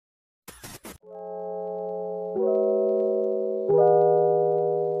On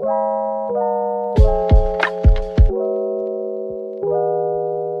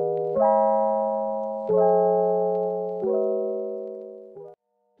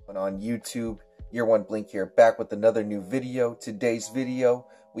YouTube, Year One Blink here, back with another new video. Today's video,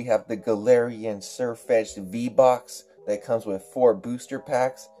 we have the Galarian Sirfetch'd V-Box that comes with 4 booster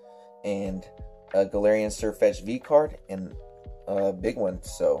packs and a Galarian Sirfetch'd V card and a big one.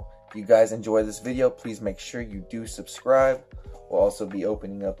 So if you guys enjoy this video, please make sure you do subscribe. We'll also be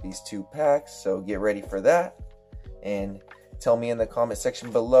opening up these 2 packs, so get ready for that. And tell me in the comment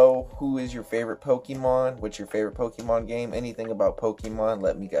section below, who is your favorite Pokemon? What's your favorite Pokemon game? Anything about Pokemon,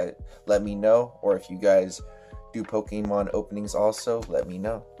 let me know. Or if you guys do Pokemon openings also, let me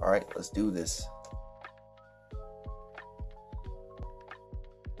know. Alright, let's do this.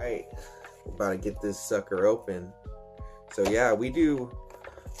 Alright, we're about to get this sucker open. So yeah, we do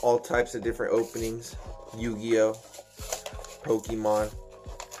all types of different openings. Yu-Gi-Oh! Pokemon.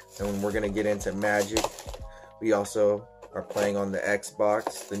 And we're going to get into Magic. We also are playing on the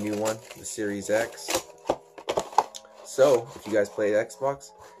Xbox, the new one, the Series X. So, if you guys play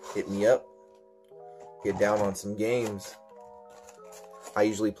Xbox, hit me up. Get down on some games. I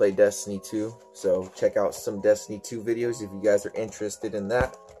usually play Destiny 2, so check out some Destiny 2 videos if you guys are interested in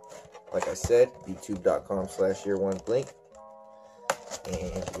that. Like I said, youtube.com/year1blink.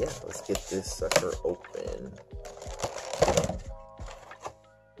 And yeah, let's get this sucker open.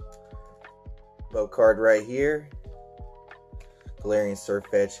 Low card right here. Galarian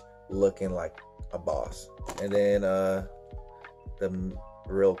Sirfetch'd looking like a boss. And then the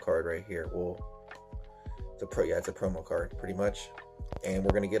real card right here. Well, it's a promo card pretty much. And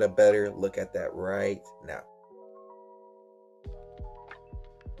we're gonna get a better look at that right now.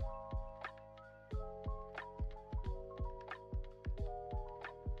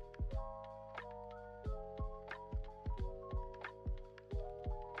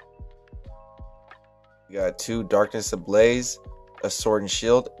 We got 2 Darkness Ablaze, a Sword and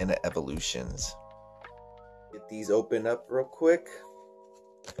Shield, and an Evolutions. Get these open up real quick.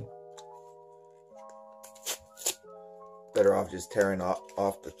 Better off just tearing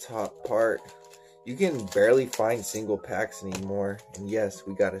off the top part. You can barely find single packs anymore. And yes,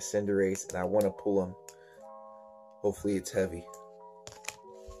 we got a Cinderace, and I want to pull them. Hopefully it's heavy.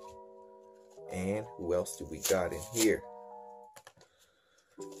 And who else do we got in here?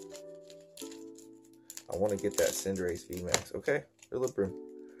 I want to get that Cinderace VMAX. Okay,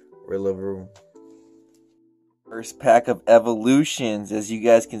 Rillaboom. First pack of Evolutions. As you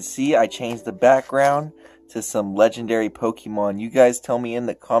guys can see, I changed the background to some legendary Pokemon. You guys tell me in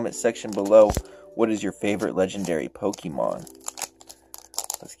the comment section below, what is your favorite legendary Pokemon?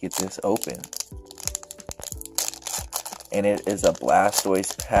 Let's get this open. And it is a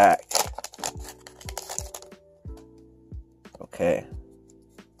Blastoise pack. Okay.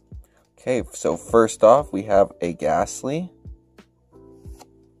 Okay, so first off, we have a Ghastly,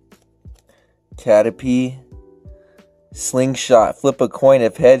 Caterpie, Slingshot. Flip a coin.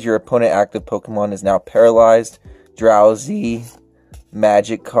 If heads, your opponent active Pokemon is now paralyzed. Drowsy,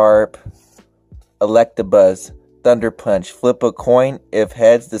 Magikarp, Electabuzz, Thunder Punch. Flip a coin. If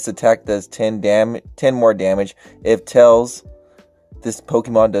heads, this attack does 10 more damage. If tails, this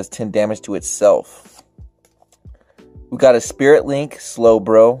Pokemon does 10 damage to itself. We got a Spirit Link,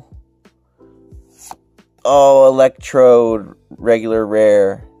 Slowbro. Oh, Electrode, regular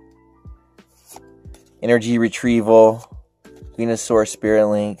rare. Energy Retrieval, Venusaur, Spirit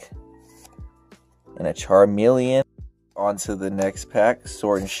Link, and a Charmeleon. On to the next pack,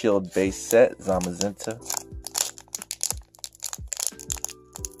 Sword and Shield base set, Zamazenta.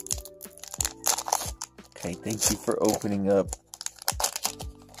 Okay, thank you for opening up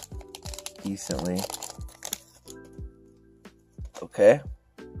decently. Okay.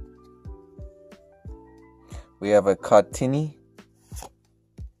 We have a Cotini,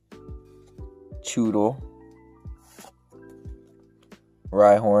 Choodle,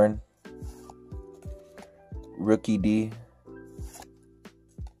 Rhyhorn, Rookie D,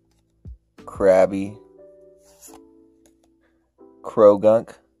 Krabby,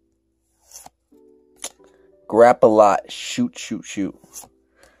 Krogunk, Grappalot, Shoot,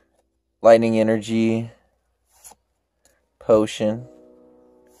 Lightning Energy, Potion,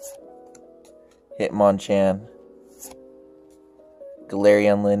 Hitmonchan,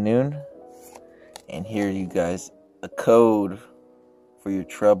 Galarian Linoon, and here you guys, a code for your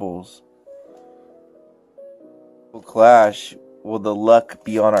troubles. Will clash. Will the luck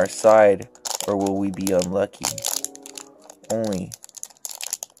be on our side, or will we be unlucky? Only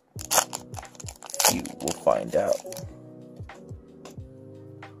you will find out.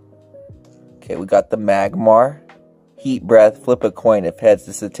 Okay, we got the Magmar. Heat Breath, flip a coin. If heads,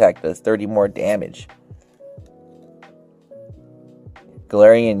 this attack does 30 more damage.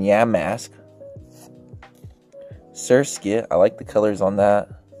 Galarian Yamask. Surskit, I like the colors on that.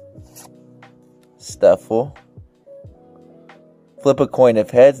 Stuffle. Flip a coin.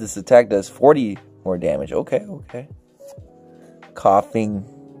 If heads, this attack does 40 more damage. Okay, okay. Coughing.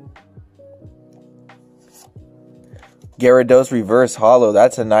 Gyarados Reverse Hollow.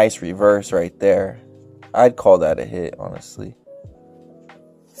 That's a nice reverse right there. I'd call that a hit, honestly.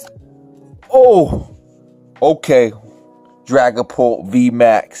 Oh! Okay. Dragapult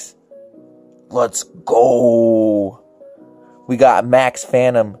VMAX. Let's go. We got Max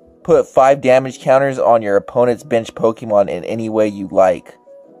Phantom. Put 5 damage counters on your opponent's bench Pokemon in any way you like.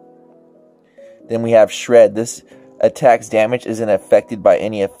 Then we have Shred. This attack's damage isn't affected by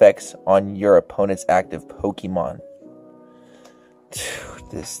any effects on your opponent's active Pokemon.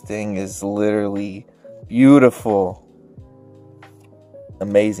 Dude, this thing is literally beautiful.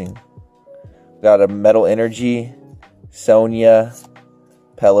 Amazing. Got a Metal Energy, Sonia,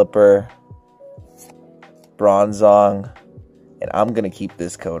 Pelipper, Bronzong, and I'm going to keep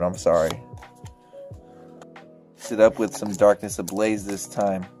this code, I'm sorry. Mix it up with some Darkness Ablaze this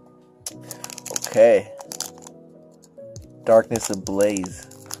time. Okay. Darkness Ablaze.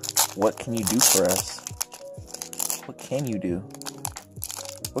 What can you do for us? What can you do?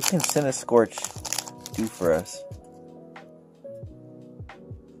 What can Cinescorch do for us?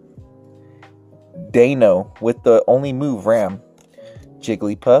 Dano with the only move Ram.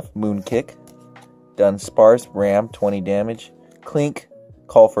 Jigglypuff, Moonkick. Dunsparce, Ram, 20 damage. Clink,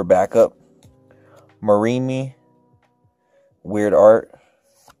 call for backup. Marimi, Weird Art.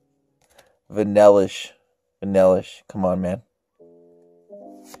 Vanellish, come on, man.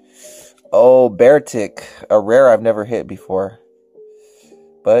 Oh, Beartic, a rare I've never hit before.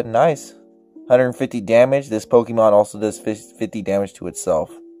 But nice. 150 damage. This Pokemon also does 50 damage to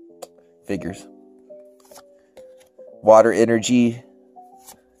itself. Figures. Water Energy.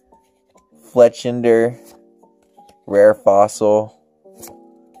 Fletchinder. Rare Fossil.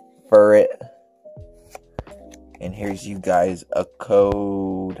 Furret. And here's you guys a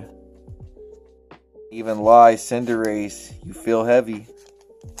code. Even lie, Cinderace. You feel heavy.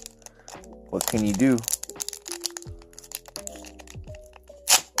 What can you do?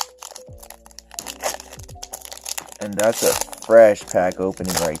 And that's a fresh pack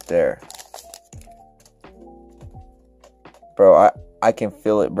opening right there. Bro, I can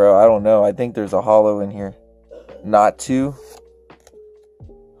feel it, bro. I don't know. I think there's a holo in here. Not two.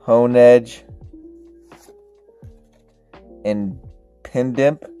 Honedge. And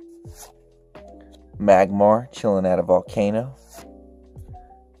Pindimp. Magmar, chilling at a volcano.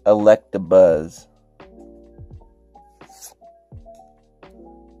 Electabuzz.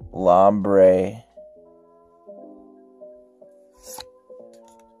 Lombre.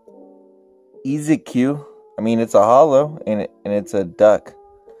 EZQ. I mean, it's a holo and it's a duck.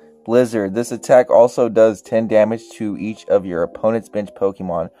 Blizzard. This attack also does 10 damage to each of your opponent's bench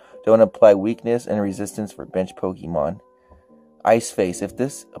Pokemon. Don't apply weakness and resistance for bench Pokemon. Ice Face. If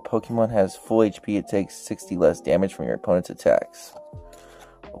this Pokemon has full HP, it takes 60 less damage from your opponent's attacks.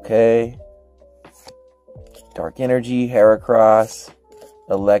 Okay. Dark Energy, Heracross,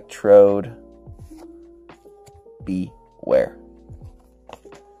 Electrode. Beware.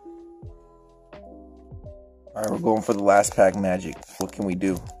 Alright, we're going for the last pack magic. What can we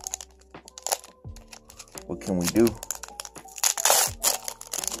do? What can we do?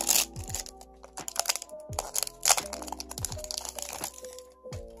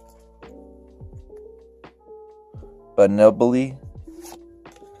 Bonobili,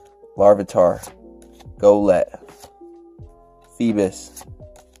 Larvitar, Golett, Phoebus,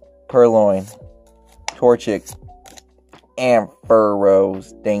 Purloin, Torchic,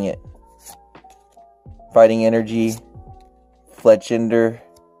 Ampharos, dang it. Fighting Energy, Fletchinder,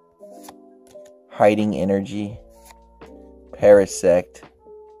 Hiding Energy, Parasect,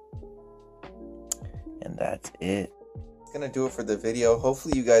 and that's it. Gonna do it for the video.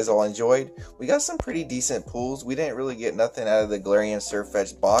 Hopefully you guys all enjoyed. We got some pretty decent pulls. We didn't really get nothing out of the Galarian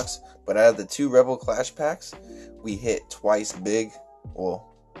Sirfetch'd box, but out of the 2 Rebel Clash packs, we hit twice big.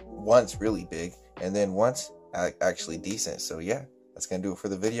 Well, once really big, and then once actually decent. So yeah, that's gonna do it for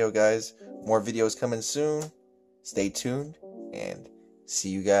the video, guys. More videos coming soon. Stay tuned and see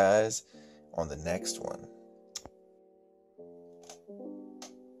you guys on the next one.